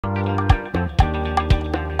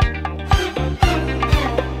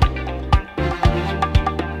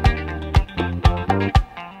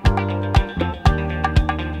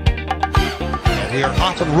We are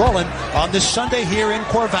off and rolling on this Sunday here in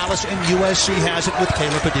Corvallis, and USC has it with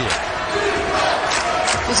Kayla Padilla.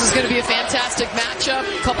 This is going to be a fantastic matchup.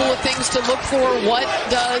 A couple of things to look for. What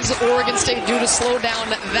does Oregon State do to slow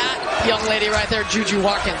down that young lady right there, JuJu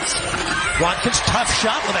Watkins? Watkins, tough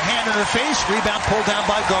shot with a hand in her face. Rebound pulled down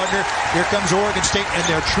by Gardner. Here comes Oregon State and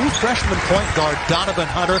their true freshman point guard, Donovan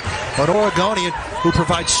Hunter, an Oregonian who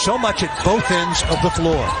provides so much at both ends of the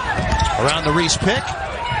floor. Around the Reese pick.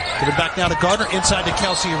 Give it back now to Gardner. Inside to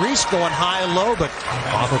Kelsey Reese, going high and low, but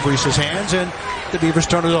off of Reese's hands, and the Beavers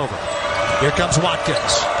turn it over. Here comes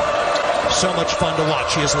Watkins. So much fun to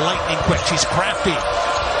watch. She is lightning quick. She's crafty.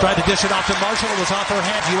 Tried to dish it off to Marshall. It was off her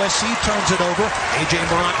hands. USC turns it over. A.J.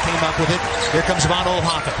 Morant came up with it. Here comes Von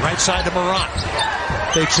Oelhoffen. Right side to Morant.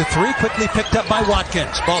 Takes a three. Quickly picked up by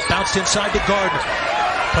Watkins. Ball bounced inside to Gardner.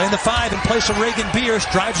 Playing the 5 in place of Reagan Beers.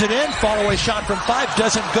 Drives it in. Fall away shot from 5.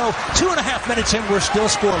 Doesn't go. 2.5 minutes in. We're still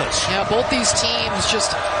scoreless. Yeah, both these teams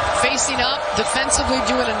just facing up. Defensively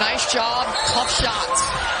doing a nice job. Tough shots.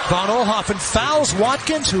 Von Oelhoffen fouls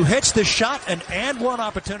Watkins, who hits the shot, and one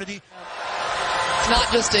opportunity. It's not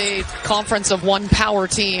just a conference of one power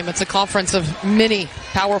team. It's a conference of many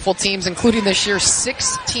powerful teams, including this year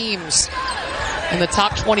 6 teams in the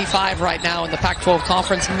top 25 right now in the Pac-12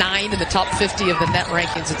 conference, 9 in the top 50 of the net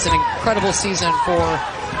rankings. It's an incredible season for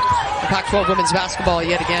the Pac-12 women's basketball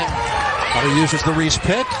yet again. Hunter uses the Reese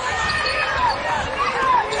pick.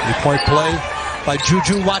 3-point play by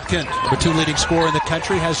JuJu Watkins, the 2 leading scorer in the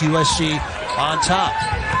country, has USC on top.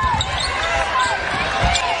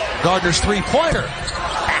 Gardner's 3-pointer.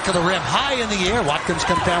 Back of the rim, high in the air. Watkins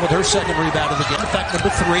comes down with her second rebound of the game. In fact, number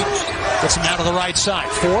 3. Gets him out to the right side.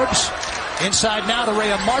 Forbes, inside now to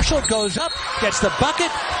Rhea Marshall. Goes up, gets the bucket,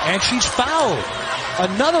 and she's fouled.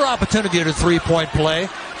 Another opportunity at a 3-point play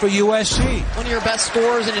for USC. One of your best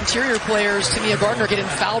scorers and interior players, Talia Gardner, get in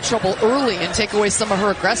foul trouble early and take away some of her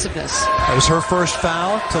aggressiveness. That was her first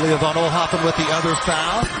foul. Talia Von Oelhoffen with the other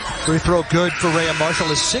foul. Free throw good for Rhea Marshall.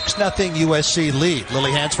 A 6-0 USC lead.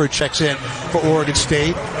 Lily Hansford checks in for Oregon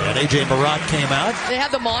State, and A.J. Morant came out. They had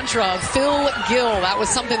the mantra of Phil Gill. That was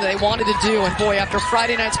something that they wanted to do, and boy, after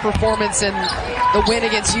Friday night's performance and the win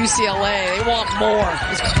against UCLA, they want more.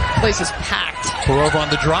 This place is packed. Porova on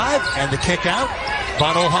the drive and the kick out.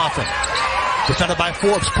 Von Oelhoffen, defended by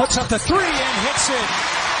Forbes, puts up the 3 and hits it.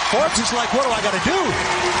 Forbes is like, what do I got to do?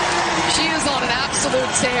 She is on an absolute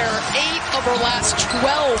tear. 8 of her last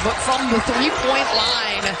 12 from the 3-point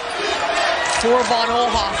line for Von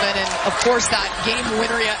Oelhoffen, and of course that game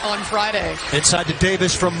winner yet on Friday. Inside to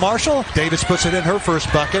Davis from Marshall. Davis puts it in her first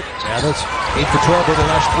bucket. Yeah, that's 8 for 12 over the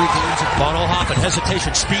last 3 games. Von Oelhoffen,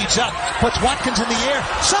 hesitation, speeds up, puts Watkins in the air.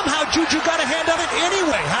 Somehow JuJu got a hand on it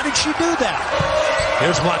anyway. How did she do that?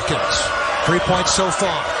 Here's Watkins. 3 points so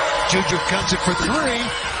far. JuJu comes it for 3.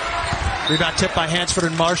 Rebound tip by Hansford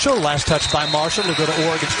and Marshall. Last touch by Marshall to go to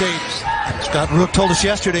Oregon State. Scott Rook told us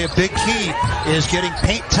yesterday a big key is getting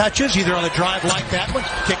paint touches, either on a drive like that one.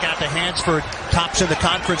 Kick out to Hansford. Tops in the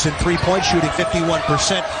conference in 3-point shooting, 51%,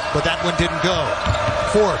 but that one didn't go.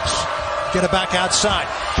 Forbes, get it back outside.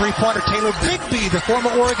 3-pointer Taylor Bigby, the former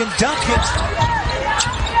Oregon Duck, hits.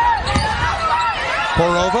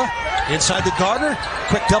 Porova, inside to Gardner.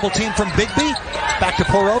 Quick double team from Bigby. Back to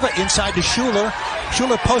Porova, inside to Schuler.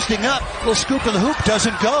 Schuler posting up, little scoop in the hoop,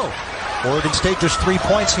 doesn't go. Oregon State just 3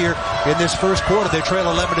 points here in this first quarter. They trail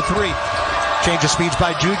 11-3. Change of speeds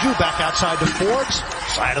by JuJu, back outside to Forbes.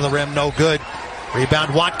 Side of the rim, no good.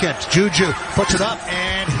 Rebound Watkins. JuJu puts it up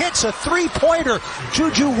and hits a 3-pointer.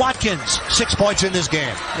 JuJu Watkins, 6 points in this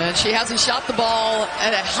game. And she hasn't shot the ball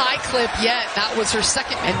at a high clip yet. That was her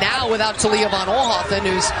second. And now without Talia Von Oelhoffen,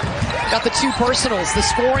 who's got the 2 personals, the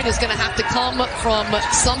scoring is going to have to come from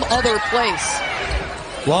some other place.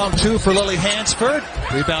 Long 2 for Lily Hansford.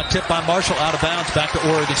 Rebound tip by Marshall, out of bounds, back to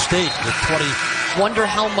Oregon State with 20. Wonder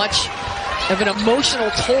how much of an emotional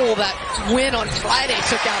toll that win on Friday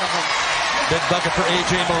took out of them. Big bucket for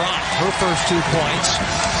A.J. Morant. Her first 2 points.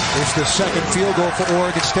 It's the second field goal for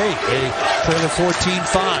Oregon State. A trailer 14-5.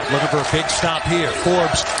 Looking for a big stop here.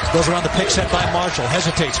 Forbes goes around the pick set by Marshall.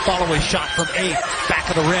 Hesitates. Follow-away shot from 8. Back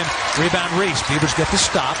of the rim. Rebound Reese. Beavers get the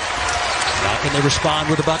stop. Now can they respond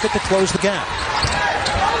with a bucket to close the gap?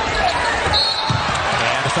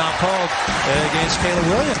 And a foul called against Kayla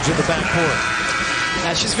Williams in the backcourt.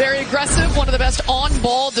 Yeah, she's very aggressive, one of the best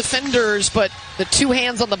on-ball defenders, but the two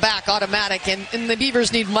hands on the back automatic, and the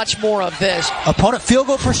Beavers need much more of this. Opponent field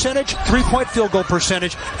goal percentage, three-point field goal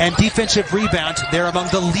percentage, and defensive rebounds. They're among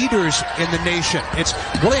the leaders in the nation. It's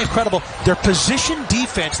really incredible. Their position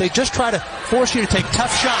defense, they just try to force you to take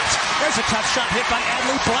tough shots. There's a tough shot hit by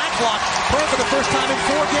Adley Blacklock, playing for the first time in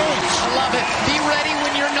 4 games. I love it. Be ready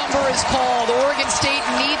when your number is called. Oregon State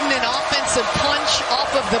needing an offensive punch off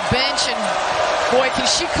of the bench, and boy, can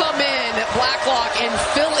she come in at Blacklock and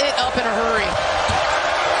fill it up in a hurry.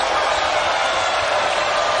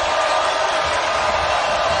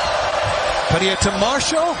 Putting it to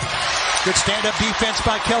Marshall. Good stand-up defense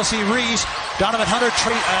by Kelsey Reese. Donovan Hunter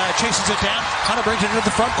chases it down. Hunter brings it into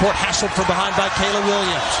the front court. Hassled from behind by Kayla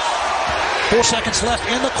Williams. 4 seconds left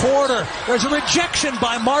in the quarter. There's a rejection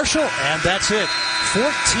by Marshall, and that's it.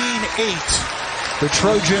 14-8. The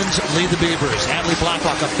Trojans lead the Beavers. Adley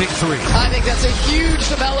Blacklock, a big three. I think that's a huge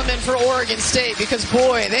development for Oregon State because,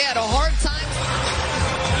 boy, they had a hard time.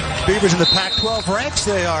 Beavers in the Pac-12 ranks.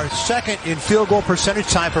 They are second in field goal percentage,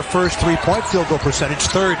 time for first three-point field goal percentage,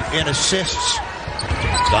 third in assists.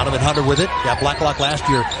 Donovan Hunter with it. Got Blacklock last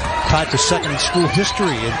year, tied for second in school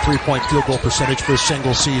history in three-point field goal percentage for a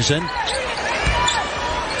single season.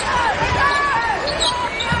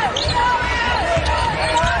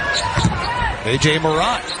 A.J.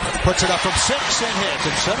 Marat puts it up from 6 and hits,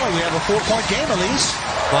 and suddenly we have a 4-point game, Elise.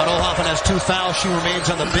 Von Oelhoffen has 2 fouls. She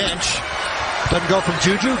remains on the bench. Doesn't go from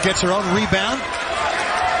JuJu, gets her own rebound.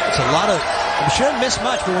 It's a lot of, she doesn't miss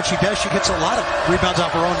much, but when she does, she gets a lot of rebounds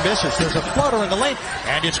off her own misses. There's a floater in the lane,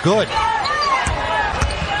 and it's good.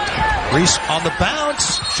 Reese on the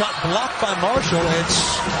bounce, shot blocked by Marshall. It's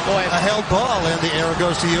a held ball, and the error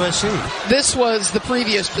goes to USC. This was the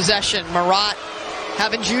previous possession. Marat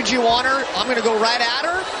having JuJu on her. I'm going to go right at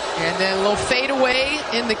her, and then a little fade away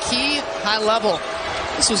in the key, high level.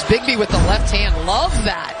 This was Bigby with the left hand. Love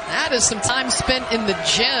that. That is some time spent in the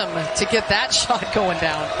gym to get that shot going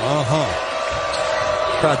down.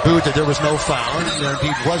 Crowd booed that there was no foul, and there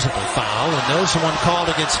indeed wasn't a foul, and there's the one called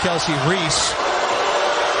against Kelsey Reese.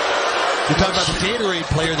 You're talking about the Gatorade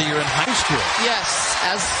player that you're in high school. Yes,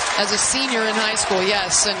 as a senior in high school,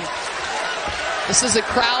 yes. And this is a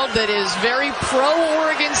crowd that is very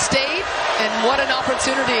pro-Oregon State, and what an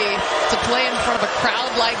opportunity to play in front of a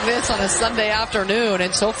crowd like this on a Sunday afternoon.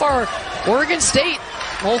 And so far, Oregon State,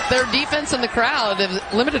 both their defense and the crowd,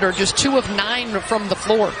 have limited her just 2 of 9 from the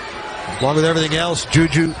floor. Along with everything else,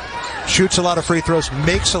 JuJu shoots a lot of free throws,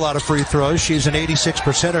 makes a lot of free throws. She's an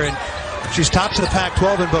 86%er, and she's tops of the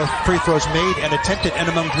Pac-12 in both free throws made and attempted, and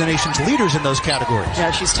among the nation's leaders in those categories.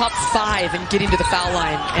 Yeah, she's top 5 in getting to the foul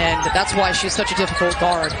line, and that's why she's such a difficult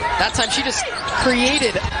guard. That time she just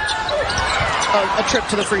created a trip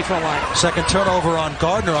to the free throw line. Second turnover on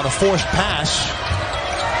Gardner on a forced pass.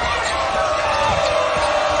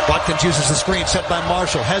 Watkins uses the screen set by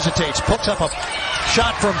Marshall, hesitates, puts up a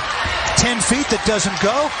shot from 10 feet that doesn't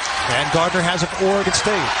go, and Gardner has it for Oregon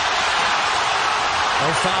State.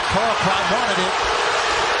 No foul call, crowd wanted it.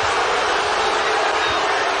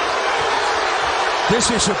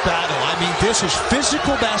 This is a battle. I mean, this is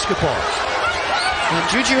physical basketball. And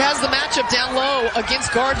JuJu has the matchup down low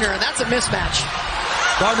against Gardner, and that's a mismatch.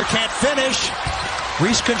 Gardner can't finish.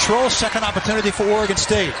 Reese controls, second opportunity for Oregon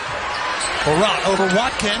State. Barat over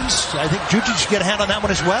Watkins. I think JuJu should get a hand on that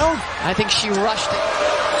one as well. I think she rushed it.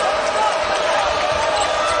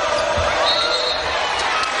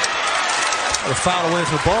 A foul away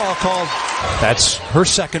from the ball called. That's her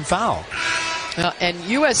second foul. And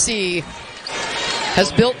USC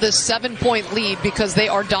has built this 7-point lead because they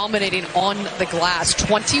are dominating on the glass.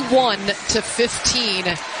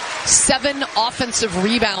 21-15. 7 offensive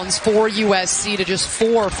rebounds for USC to just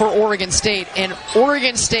 4 for Oregon State. And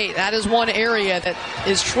Oregon State, that is one area that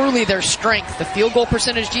is truly their strength. The field goal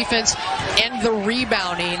percentage defense and the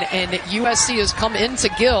rebounding. And USC has come into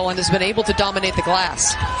Gill and has been able to dominate the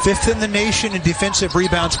glass. 5th in the nation in defensive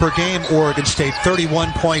rebounds per game, Oregon State,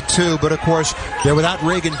 31.2. But, of course, they're without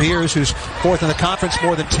Reagan Beers, who's 4th in the conference,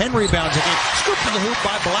 more than 10 rebounds a game. Scooped in the hoop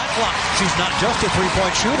by Blacklock. She's not just a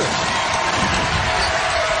three-point shooter.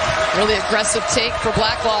 Really aggressive take for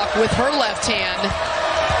Blacklock with her left hand.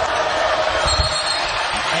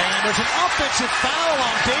 And there's an offensive foul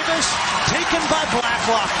on Davis, taken by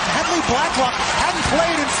Blacklock. Adley Blacklock hadn't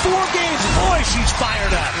played in 4 games. Boy, she's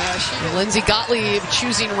fired up. Lindsey Gottlieb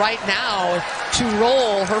choosing right now to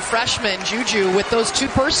roll her freshman, JuJu, with those 2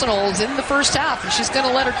 personals in the first half, and she's going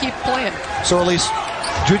to let her keep playing. So at least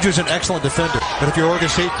JuJu's an excellent defender. But if you're Oregon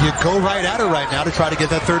State, you go right at her right now to try to get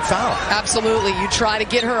that 3rd foul. Absolutely. You try to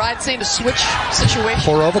get her, I'd say, to switch situation.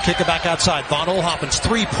 Forova, kick it back outside. Von Oelhoffen's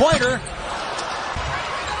 3-pointer.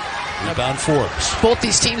 Rebound Forbes. Both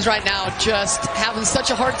these teams right now just having such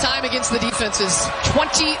a hard time against the defenses.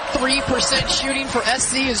 23% shooting for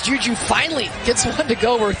SC as JuJu finally gets one to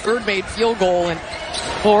go, her third made field goal, and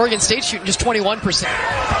Oregon State shooting just 21%.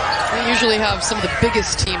 They usually have some of the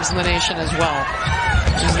biggest teams in the nation as well,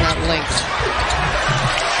 using that length.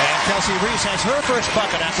 Kelsey Reese has her first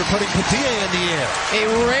bucket after putting Padilla in the air. A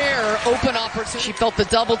rare open opportunity. She felt the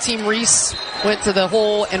double team. Reese went to the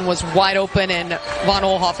hole and was wide open, and Von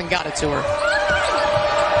Oelhoffen got it to her.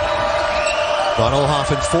 Von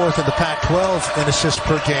Oelhoffen fourth in the Pac-12 in assists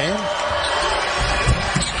per game.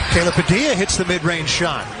 Kayla Padilla hits the mid-range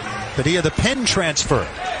shot. Padilla, the Penn transfer.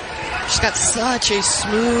 She's got such a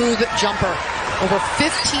smooth jumper. Over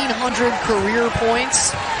 1,500 career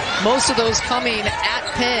points. Most of those coming at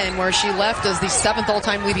Penn, where she left as the 7th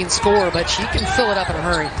all-time leading scorer, but she can fill it up in a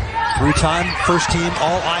hurry. Three-time first-team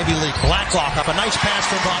All-Ivy League. Blacklock up a nice pass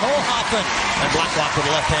from Von Oelhoffen, and Blacklock with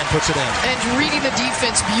the left hand puts it in. And reading the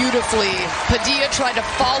defense beautifully. Padilla tried to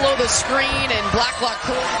follow the screen, and Blacklock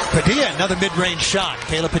curled. Padilla, another mid-range shot.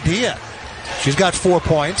 Kayla Padilla. She's got 4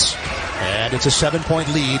 points, and it's a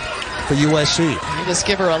 7-point lead for USC. You just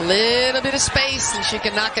give her a little bit of space, and she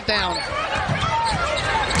can knock it down.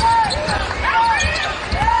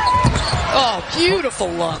 Oh, beautiful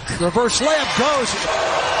look. Reverse layup goes.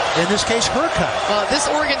 In this case, her cut. This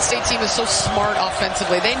Oregon State team is so smart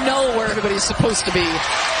offensively. They know where everybody's supposed to be.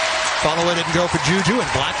 Follow it and go for JuJu, and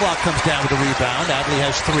Blacklock comes down with the rebound. Adley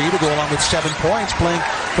has 3 to go along with 7 points, playing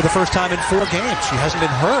for the first time in 4 games. She hasn't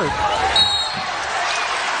been hurt.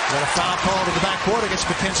 Got a foul call to the backcourt against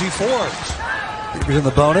Mackenzie Forbes. Beavers in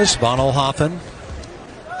the bonus. Von Oelhoffen,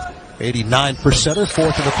 89%er,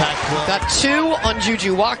 4th in the Pac-12. Got 2 on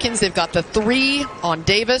JuJu Watkins. They've got the 3 on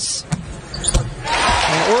Davis.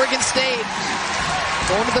 And Oregon State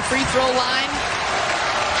going to the free throw line,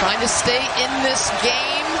 trying to stay in this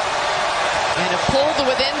game, and have pulled to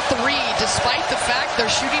within 3, despite the fact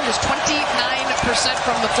they're shooting just 29%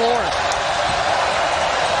 from the floor.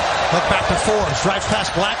 Look back to Forbes, drives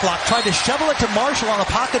past Blacklock, tried to shovel it to Marshall on a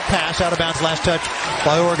pocket pass, out of bounds last touch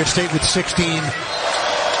by Oregon State with 16.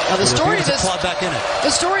 Now the story of this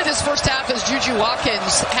first half is JuJu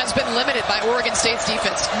Watkins has been limited by Oregon State's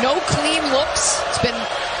defense. No clean looks. It's been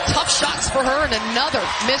tough shots for her, and another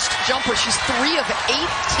missed jumper. She's 3 of 18.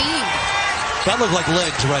 That looked like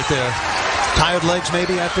legs right there. Tired legs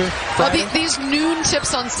maybe after Friday? These noon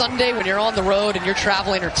tips on Sunday when you're on the road and you're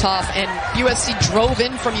traveling are tough, and USC drove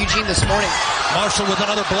in from Eugene this morning. Marshall with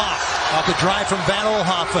another block off the drive from Von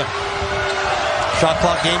Oelhoffen. Shot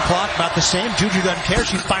clock, game clock, about the same. JuJu doesn't care.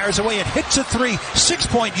 She fires away and hits a 3.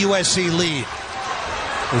 6-point USC lead.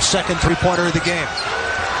 Her second 3-pointer of the game.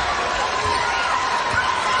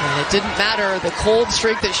 And it didn't matter the cold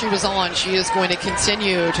streak that she was on. She is going to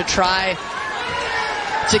continue to try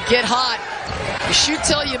to get hot. You shoot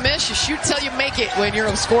till you miss, you shoot till you make it when you're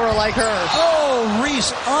a scorer like her. Oh,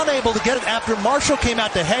 Reese unable to get it after Marshall came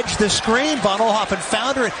out to hedge the screen. Von Oelhoffen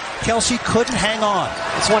found her, and Kelsey couldn't hang on.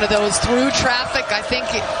 It's one of those through traffic. I think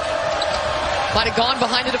it might have gone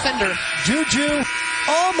behind a defender. JuJu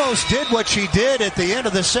almost did what she did at the end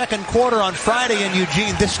of the second quarter on Friday in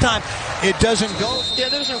Eugene. This time, it doesn't go. Yeah,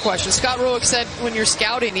 there's no question. Scott Roick said when you're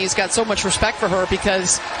scouting, he's got so much respect for her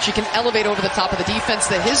because she can elevate over the top of the defense,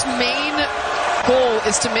 that his main goal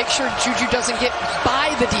is to make sure JuJu doesn't get by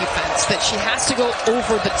the defense, that she has to go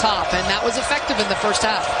over the top, and that was effective in the first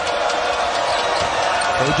half.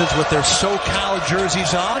 Trojans with their SoCal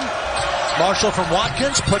jerseys on. Marshall from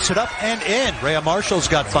Watkins puts it up and in. Rhea Marshall's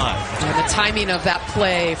got 5. And the timing of that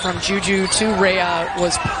play from JuJu to Rhea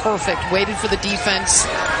was perfect. Waited for the defense.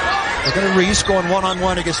 They're going to Reese going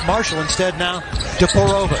one-on-one against Marshall. Instead now to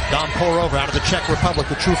Porova. Dom Porova out of the Czech Republic,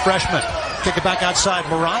 the true freshman. Kick it back outside.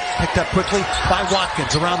 Murat picked up quickly by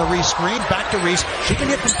Watkins around the Reese screen. Back to Reese. She can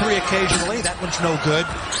hit from 3 occasionally. That one's no good.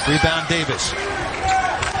 Rebound Davis.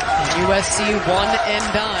 USC one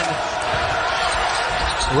and done.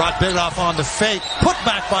 Murat bit off on the fake. Put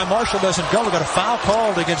back by Marshall doesn't go. We've got a foul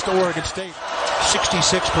called against Oregon State.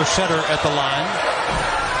 66%er at the line.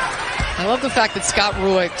 I love the fact that Scott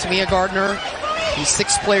Roick, Tamia Gardner, the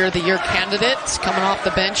 6th Player of the Year candidate, coming off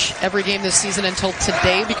the bench every game this season until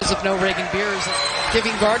today because of no Reagan Beers,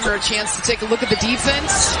 giving Gardner a chance to take a look at the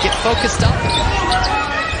defense, get focused up.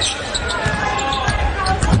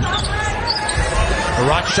 A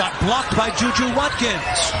rock shot blocked by JuJu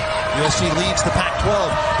Watkins. USC leads the Pac-12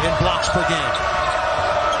 in blocks per game.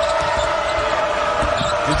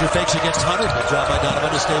 JuJu fakes against Hunter. Good job by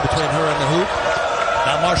Donovan to stay between her and the hoop.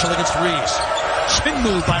 Now Marshall against Reese. Spin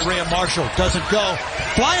move by Rhea Marshall. Doesn't go.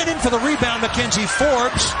 Flying in for the rebound, Mackenzie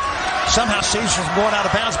Forbes. Somehow saves her from going out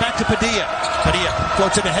of bounds. Back to Padilla. Padilla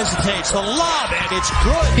floats it and hesitates. The lob, and it's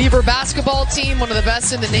good. Beaver basketball team, one of the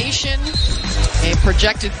best in the nation. A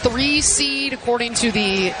projected 3 seed according to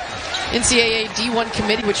the NCAA D1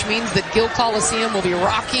 committee, which means that Gill Coliseum will be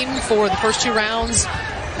rocking for the first 2 rounds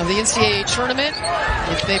of the NCAA tournament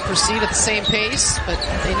if they proceed at the same pace, but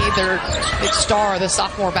they need their big star, the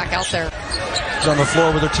sophomore, back out there. She's on the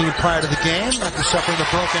floor with her team prior to the game after suffering a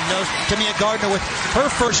broken nose. Tamia Gardner with her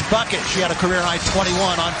first bucket. She had a career-high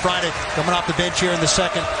 21 on Friday, coming off the bench here in the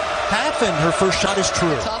second half, and her first shot is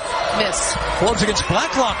true. Tough miss. Forbes against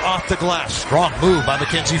Blacklock off the glass. Strong move by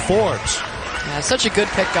Mackenzie Forbes. Yeah, such a good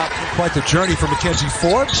pickup. Quite the journey for Mackenzie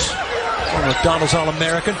Forbes. One McDonald's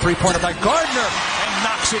All-American. 3-pointer by Gardner, and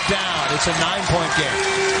knocks it down. It's a 9-point game.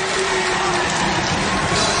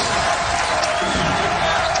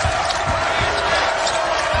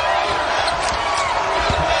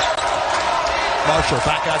 Marshall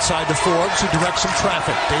back outside to Forbes, who directs some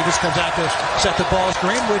traffic. Davis comes out to set the ball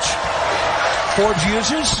screen, which Forbes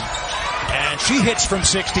uses, and she hits from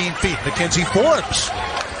 16 feet. Mackenzie Forbes.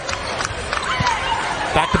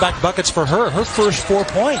 Back-to-back buckets for her. Her first 4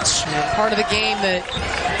 points. And part of the game that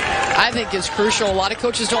I think is crucial. A lot of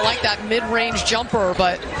coaches don't like that mid-range jumper,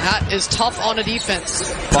 but that is tough on a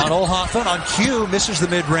defense. Von Oelhoffen on cue misses the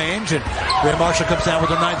mid-range, and Ray Marshall comes down with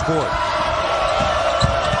her 9th board.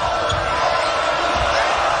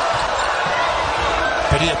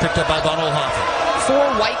 Padilla picked up by Von Oelhoffen. 4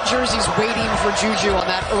 white jerseys waiting for JuJu on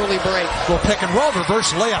that early break. Well, pick and roll,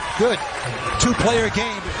 reverse layup. Good. 2-player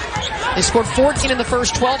game. They scored 14 in the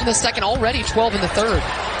first, 12 in the second, already 12 in the third.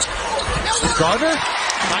 Gardner,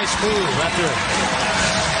 nice move after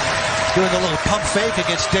doing a little pump fake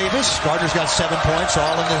against Davis. Gardner's got 7 points,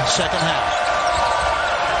 all in the second half.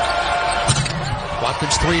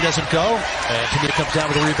 Watkins' 3 doesn't go, and Tamia comes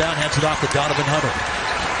down with a rebound, hands it off to Donovan Hunter.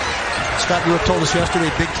 Scott Ruick told us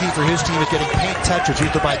yesterday a big key for his team is getting paint touches,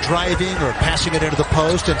 either by driving or passing it into the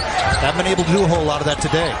post, and haven't been able to do a whole lot of that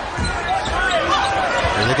today.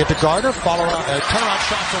 Here they get to Gardner, turnaround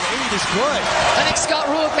shot from 8 is good. I think Scott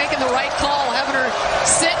Ruick making the right call, having her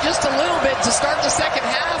sit just a little bit to start the second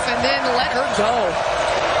half and then let her go.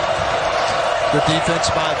 Good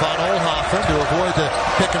defense by Von Oelhoffen to avoid the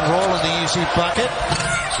pick and roll in the easy bucket.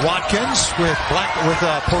 Watkins with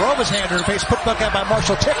Porova's hand in her face, put back out by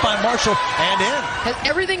Marshall, tipped by Marshall, and in.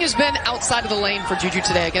 Everything has been outside of the lane for JuJu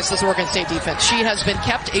today against this Oregon State defense. She has been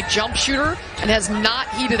kept a jump shooter and has not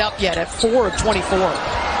heated up yet at 4 of 24.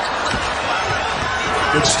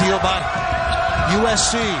 Good steal by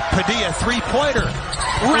USC. Padilla, 3-pointer.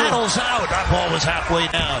 Rattles out. That ball was halfway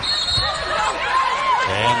down.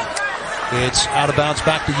 And it's out of bounds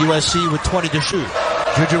back to USC with 20 to shoot.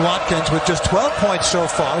 JuJu Watkins with just 12 points so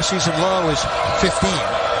far. Season low is 15.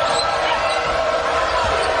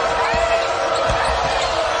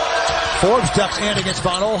 Forbes ducks in against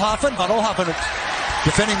Von Oelhoffen. Von Oelhoffen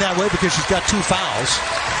defending that way because she's got 2 fouls.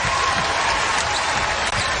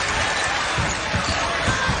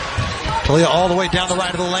 Talia all the way down the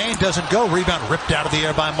right of the lane. Doesn't go. Rebound ripped out of the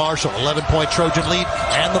air by Marshall. 11-point Trojan lead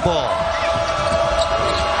and the ball.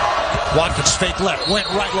 Watkins fake left, went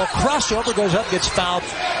right, little crossover, goes up, gets fouled.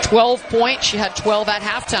 12 points. She had 12 at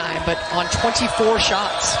halftime, but on 24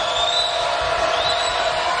 shots.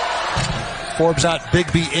 Forbes out,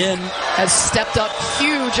 Bigby in. Has stepped up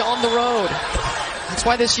huge on the road. That's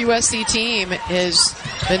why this USC team has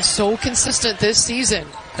been so consistent this season.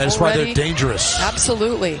 That's why they're dangerous.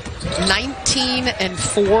 Absolutely.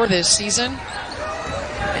 19-4 this season.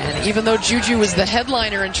 And even though JuJu was the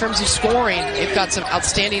headliner in terms of scoring, they've got some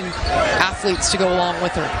outstanding athletes to go along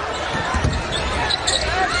with her.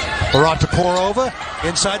 Barat to Porova,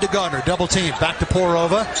 inside to Gardner, double team, back to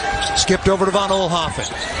Porova, skipped over to Von Oelhoffen.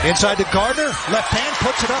 Inside to Gardner, left hand,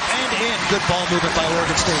 puts it up and in. Good ball movement by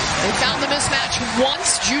Oregon State. They found the mismatch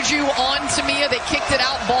once, JuJu on Tamia, they kicked it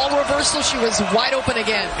out, ball reversal, she was wide open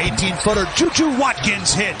again. 18-footer, JuJu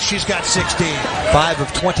Watkins hit, she's got 16. 5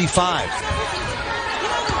 of 25.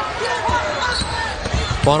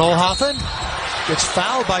 Von Oelhoffen gets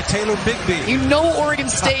fouled by Taylor Bigby. You know Oregon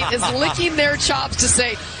State is licking their chops to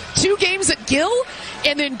say 2 games at Gill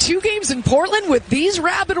and then 2 games in Portland. With these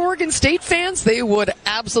rabid Oregon State fans, they would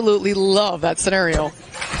absolutely love that scenario.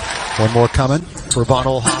 One more coming for Von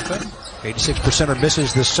Oelhoffen. 86%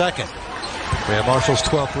 misses the second. Rhea Marshall's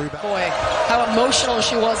 12th rebound. Boy, how emotional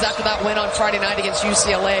she was after that win on Friday night against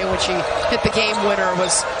UCLA when she hit the game winner. It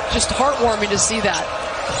was just heartwarming to see that.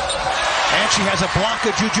 And she has a block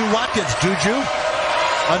of JuJu Watkins. JuJu,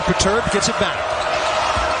 unperturbed, gets it back.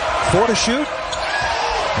 4 to shoot.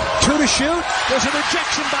 2 to shoot. There's a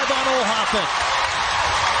rejection by Von Oelhoffen.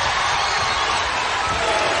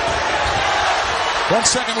 1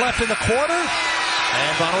 second left in the quarter.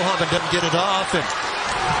 And Von Oelhoffen doesn't get it off. And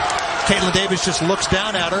Caitlin Davis just looks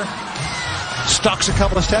down at her, stalks a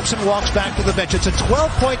couple of steps, and walks back to the bench. It's a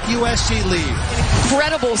 12-point USC lead.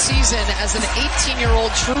 Incredible season as an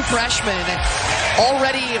 18-year-old true freshman.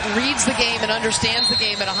 Already reads the game and understands the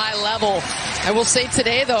game at a high level. I will say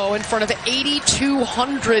today, though, in front of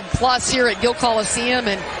 8,200 plus here at Gill Coliseum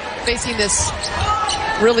and facing this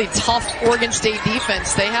really tough Oregon State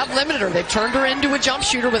defense, they have limited her. They've turned her into a jump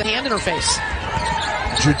shooter with a hand in her face.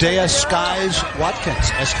 Judea Skies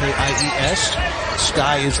Watkins, S-K-I-E-S.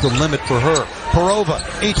 Sky is the limit for her. Porova,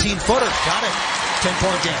 18-footer, got it.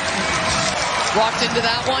 10-point game. Walked into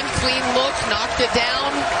that one, clean look, knocked it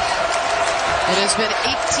down. It has been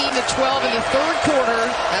 18-12 in the third quarter.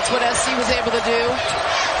 That's what SC was able to do.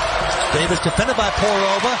 Davis defended by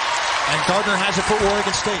Porova, and Gardner has it for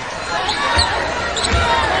Oregon State.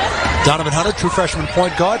 Donovan Hunter, true freshman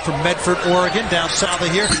point guard from Medford, Oregon, down south of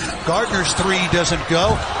here. Gardner's three doesn't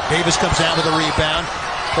go. Davis comes down with a rebound.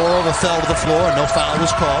 Porova fell to the floor, and no foul was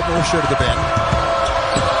called. No shirt of the bend.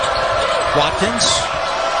 Watkins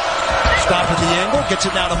stopped at the angle, gets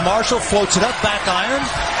it now to Marshall, floats it up, back iron.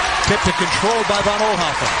 Tipped and controlled by Von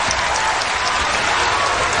Oelhoffen.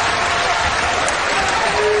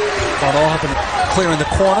 Von Oelhoffen clearing the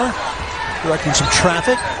corner, directing some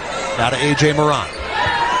traffic. Now to A.J. Moran.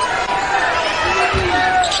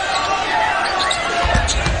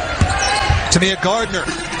 Tamia Gardner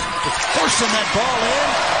forcing that ball in.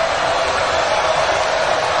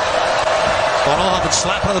 Von Oelhoffen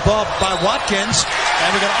slapping on the ball by Watkins.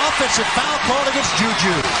 And we got an offensive foul called against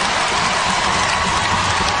JuJu.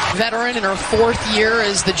 Veteran in her fourth year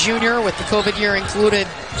as the junior with the COVID year included.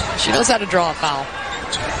 She knows how to draw a foul.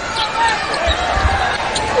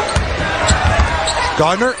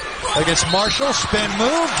 Gardner against Marshall. Spin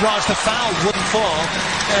move. Draws the foul. Wouldn't fall.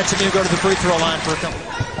 And Tamia go to the free throw line for a couple.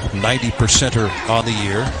 90%er on the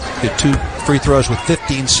year. Hit 2 free throws with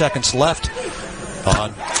 15 seconds left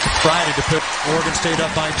on Friday to put Oregon State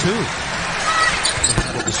up by 2.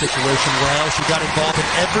 The situation well. She got involved in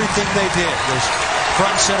everything they did. Was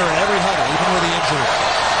front center in every huddle, even with the injury.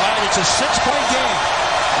 All right, it's a 6-point game.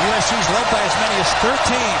 USC's led by as many as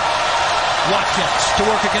 13. Watkins to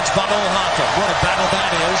work against Von Oelhoffen. What a battle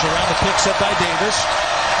that is around the pick set by Davis.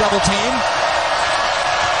 Double team.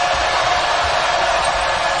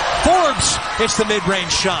 Forbes hits the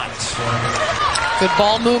mid-range shot. Good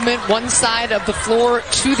ball movement, one side of the floor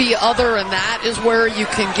to the other, and that is where you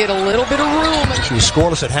can get a little bit of room. She was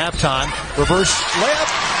scoreless at halftime. Reverse layup,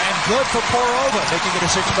 and good for Porova, making it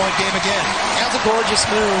a 6-point game again. That was a gorgeous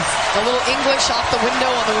move. A little English off the window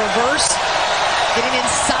on the reverse, getting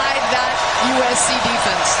inside that USC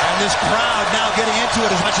defense. And this crowd now getting into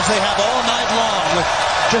it as much as they have all night long with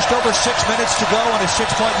just over 6 minutes to go on a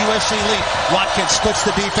 6-point USC lead. Watkins splits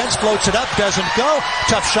the defense, floats it up, doesn't go.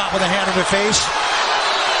 Tough shot with a hand in her face.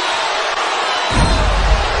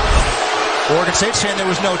 Oregon State saying there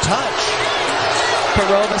was no touch.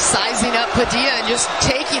 Porova sizing up Padilla and just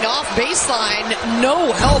taking off baseline.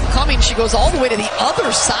 No help coming. She goes all the way to the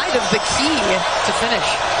other side of the key to finish.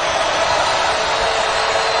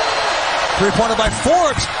 Three-pointer by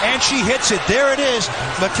Forbes, and she hits it. There it is.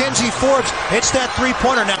 Mackenzie Forbes hits that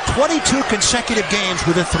three-pointer. Now 22 consecutive games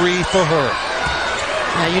with a 3 for her.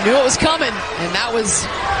 Now you knew it was coming, and that was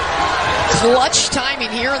clutch timing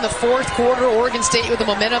here in the fourth quarter. Oregon State with the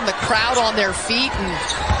momentum, the crowd on their feet, and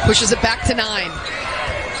pushes it back to 9.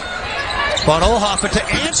 Von Oelhoffen to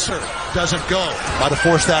answer. Doesn't go. Might have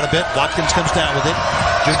forced that a bit. Watkins comes down with it.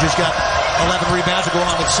 JuJu's got 11 rebounds to go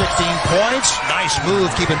on with 16 points. Nice move,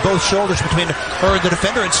 keeping both shoulders between her and the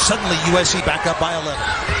defender, and suddenly USC back up by 11.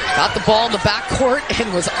 Got the ball in the backcourt and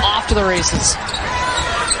was off to the races.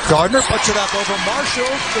 Gardner puts it up over Marshall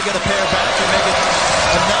to get a pair back and make it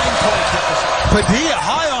a 9-point deficit. Padilla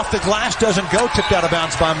high off the glass, doesn't go. Tipped out of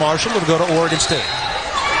bounds by Marshall. It'll go to Oregon State.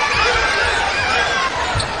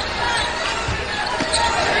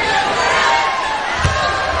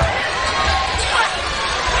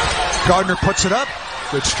 Gardner puts it up.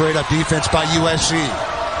 Good straight-up defense by USC.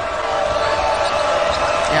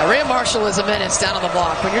 Yeah, Rhea Marshall is a menace down on the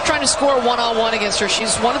block. When you're trying to score one-on-one against her,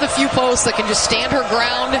 she's one of the few posts that can just stand her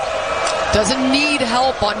ground. Doesn't need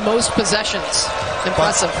help on most possessions.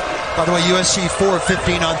 Impressive. By the way, USC 4 of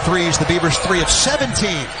 15 on threes. The Beavers 3 of 17.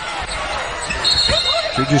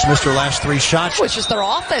 JuJu's missed her last 3 shots. It's just their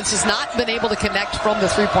offense has not been able to connect from the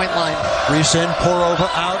three-point line. Reese in, Porova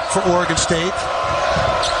out for Oregon State.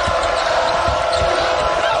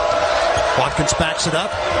 Watkins backs it up.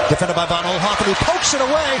 Defended by Von Oelhoffen, who pokes it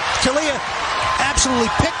away. Talia absolutely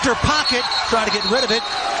picked her pocket, trying to get rid of it.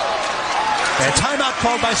 And timeout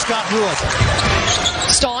called by Scott Ruick.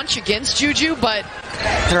 Staunch against JuJu, but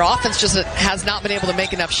their offense just has not been able to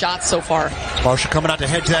make enough shots so far. Marshall coming out to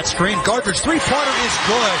hedge that screen. Gardner's three-pointer is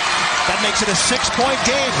good. That makes it a 6-point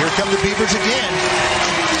game. Here come the Beavers again.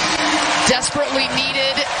 Desperately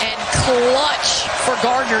needed and clutch for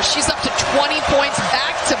Gardner. She's up to 20 points,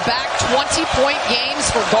 back-to-back 20-point games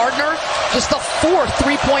for Gardner. Just the fourth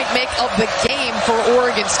three-point make of the game for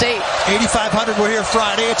Oregon State. 8,500 were here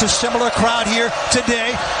Friday. It's a similar crowd here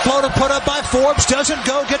today. Floater put up by Forbes. Doesn't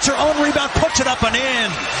go. Gets her own rebound. Puts it up and in.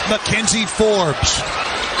 Mackenzie Forbes.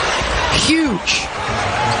 Huge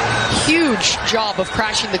job of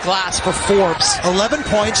crashing the glass for Forbes. 11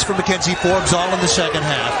 points for Mackenzie Forbes, all in the second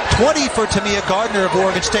half. 20 for Tamia Gardner of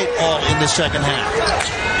Oregon State, all in the second half.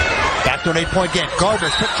 Back to an 8-point game. Gardner,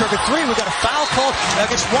 quick trigger three. We got a foul called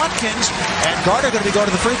against Watkins, and Gardner going to be going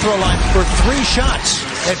to the free throw line for 3 shots.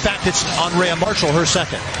 In fact, it's on Rhea Marshall, her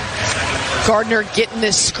second. Gardner getting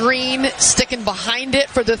this screen, sticking behind it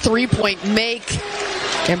for the 3-point make.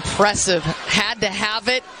 Impressive. Had to have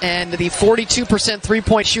it, and the 42%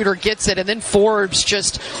 three-point shooter gets it, and then Forbes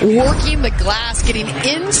just working the glass, getting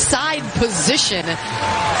inside position,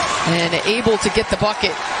 and able to get the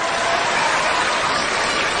bucket.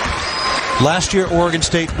 Last year, Oregon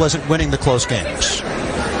State wasn't winning the close games.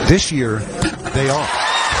 This year, they are.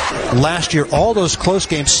 Last year, all those close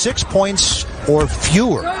games, 6 points or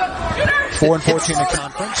fewer. 4 and 14 in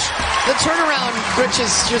conference. The turnaround, Rich,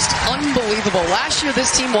 is just unbelievable. Last year,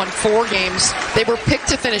 this team won 4 games. They were picked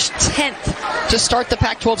to finish 10th to start the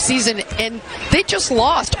Pac-12 season, and they just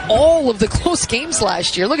lost all of the close games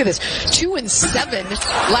last year. Look at this, 2-7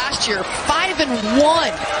 last year,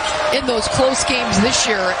 5-1 in those close games this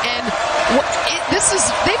year, and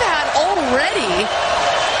they've had already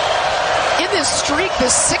in this streak,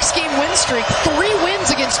 this 6-game win streak, 3 wins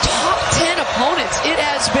against top 10 opponents. It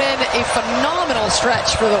has been a phenomenal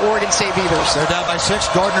stretch for the Oregon State Beavers. They're down by 6.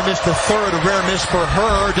 Gardner missed the third, a rare miss for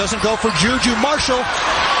her. Doesn't go for JuJu. Marshall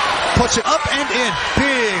puts it up and in.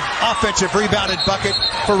 Big offensive rebounded bucket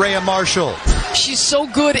for Rhea Marshall. She's so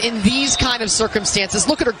good in these kind of circumstances.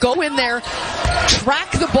 Look at her go in there, track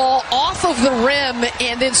the ball off of the rim,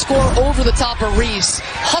 and then score over the top of Reese.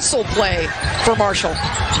 Hustle play for Marshall.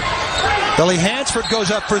 Billy Hansford goes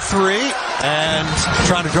up for 3 and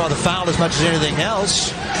trying to draw the foul as much as anything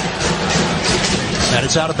else. And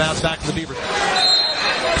it's out of bounds back to the Beavers.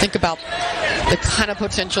 Think about the kind of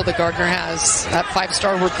potential that Gardner has. That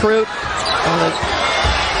 5-star recruit,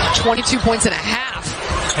 22 points and a half.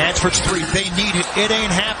 Hansford's 3. They need it. It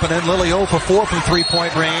ain't happening. Lily 0 for 4 from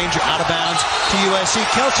 3-point range. Out of bounds to USC.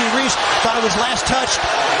 Kelsey Reese thought it was last touched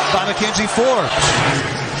by Mackenzie Forbes.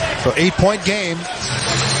 So 8-point game.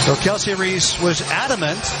 So Kelsey Reese was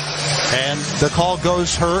adamant, and the call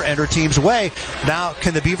goes her and her team's way. Now,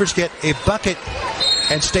 can the Beavers get a bucket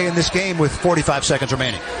and stay in this game with 45 seconds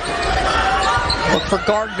remaining? Look for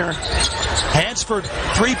Gardner. Hansford,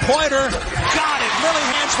 3-pointer. Got it. Lily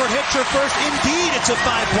Hansford hits her first. Indeed, it's a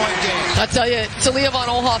 5-point game. I tell you, Talia von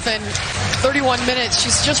Oelhoffen, 31 minutes.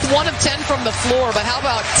 She's just 1 of 10 from the floor, but how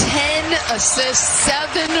about 10 assists,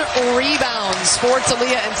 7 rebounds for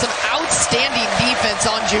Talia, and some outstanding defense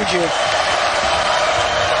on JuJu.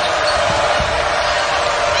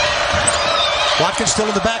 Watkins still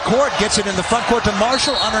in the back court, gets it in the front court to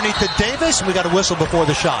Marshall, underneath to Davis. We got a whistle before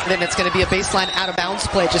the shot. Then it's going to be a baseline out-of-bounds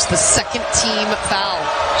play, just the second team foul.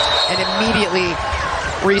 And immediately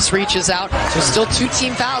Reese reaches out. So still 2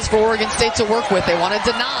 team fouls for Oregon State to work with. They want to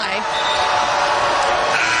deny.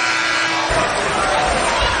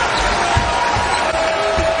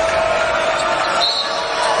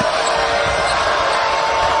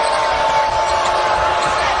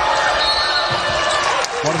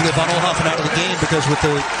 Wanted to get Von Oelhoffen out of the game because with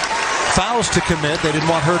the fouls to commit, they didn't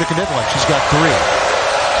want her to commit one. She's got 3.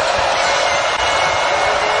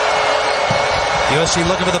 USC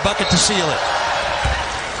looking for the bucket to seal it.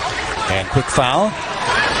 And quick foul.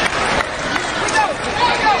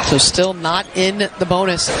 So still not in the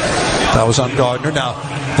bonus. That was on Gardner. Now,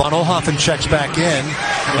 Von Oelhoffen checks back in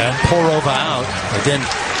and Porova out. Again,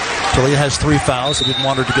 Talia has 3 fouls. They didn't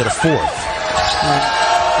want her to get a 4th.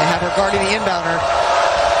 They have her guarding the inbounder.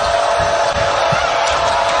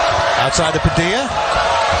 Outside to Padilla.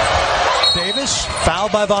 Davis,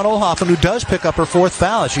 fouled by Von Oelhoffen, who does pick up her 4th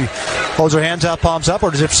foul. She holds her hands out, palms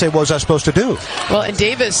upward, as if to say, what was I supposed to do? Well, and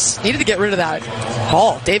Davis needed to get rid of that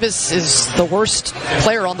ball. Davis is the worst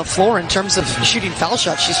player on the floor in terms of shooting foul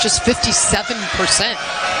shots. She's just 57%.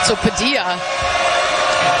 So Padilla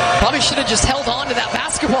probably should have just held on to that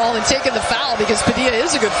basketball and taken the foul, because Padilla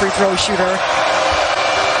is a good free throw shooter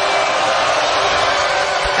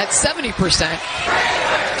at 70%.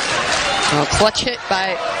 Oh, clutch hit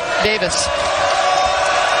by Davis.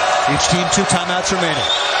 Each team 2 timeouts remaining.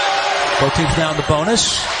 Both teams now in the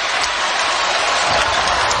bonus.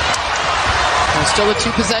 And still a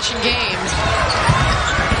 2-possession game.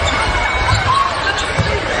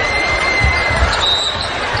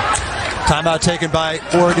 Timeout taken by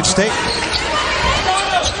Oregon State.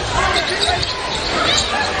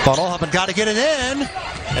 Von Oelhoffen got to get it in.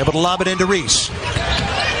 Able to lob it into Reese.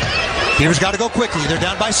 Beavers got to go quickly. They're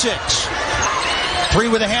down by 6. 3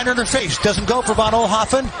 with a hand in her face. Doesn't go for Von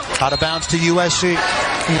Oelhoffen. Out of bounds to USC.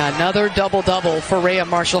 Yeah, another double-double for Rhea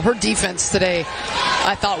Marshall. Her defense today,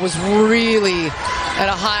 I thought, was really at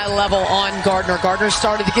a high level on Gardner. Gardner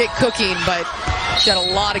started to get cooking, but she had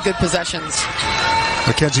a lot of good possessions.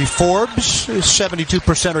 Mackenzie Forbes,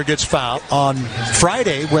 72%er, gets fouled. On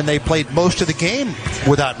Friday, when they played most of the game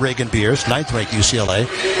without Reagan Beers, 9th-ranked UCLA,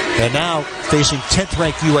 and now facing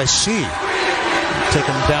 10th-ranked USC.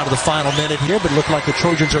 Taking them down to the final minute here, but look like the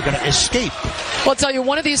Trojans are going to escape. Well, I'll tell you,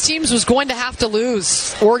 one of these teams was going to have to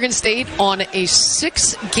lose. Oregon State on a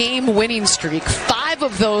 6-game winning streak, 5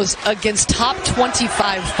 of those against top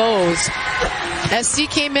 25 foes. SC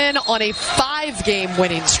came in on a 5-game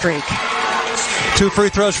winning streak. 2 free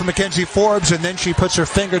throws from Mackenzie Forbes, and then she puts her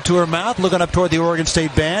finger to her mouth, looking up toward the Oregon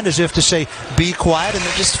State band as if to say, be quiet. And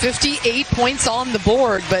just 58 points on the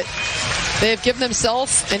board, but they have given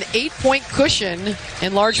themselves an 8-point cushion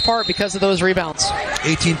in large part because of those rebounds.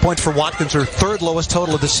 18 points for Watkins, her 3rd lowest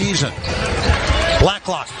total of the season.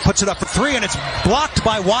 Blacklock puts it up for 3, and it's blocked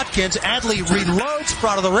by Watkins. Adley reloads,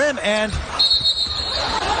 front of the rim, and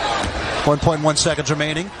 1.1 seconds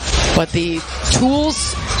remaining. But the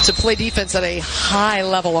tools to play defense at a high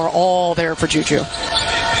level are all there for JuJu.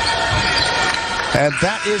 And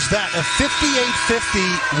that is that, a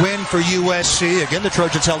 58-50 win for USC. Again, the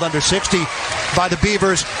Trojans held under 60 by the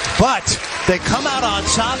Beavers, but they come out on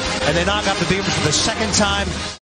top, and they knock out the Beavers for the 2nd time.